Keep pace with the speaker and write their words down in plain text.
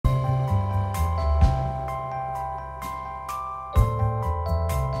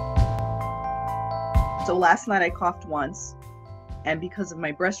So last night I coughed once, and because of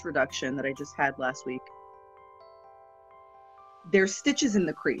my breast reduction that I just had last week, there's stitches in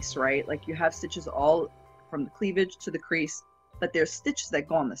the crease, right? Like you have stitches all from the cleavage to the crease, but there's stitches that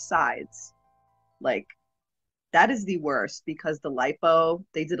go on the sides. Like that is the worst because the lipo,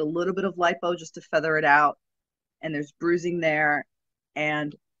 they did a little bit of lipo just to feather it out, and there's bruising there.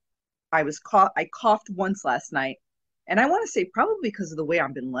 And I coughed once last night, and I want to say probably because of the way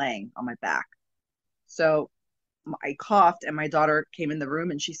I've been laying on my back. So I coughed, and my daughter came in the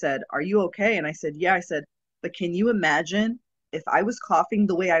room and she said, "Are you okay?" And I said, "Yeah." I said, "But can you imagine if I was coughing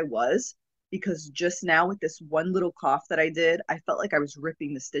the way I was? Because just now with this one little cough that I did, I felt like I was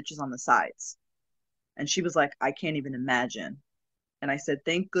ripping the stitches on the sides." And she was like, "I can't even imagine." And I said,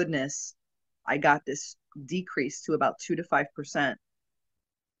 "Thank goodness I got this decreased to about 2 to 5%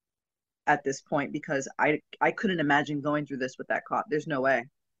 at this point, because I couldn't imagine going through this with that cough. There's no way.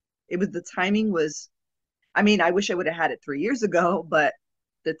 It was the timing was, I mean, I wish I would have had it 3 years ago, but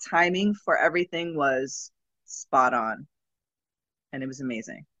the timing for everything was spot on, and it was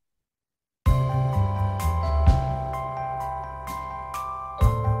amazing.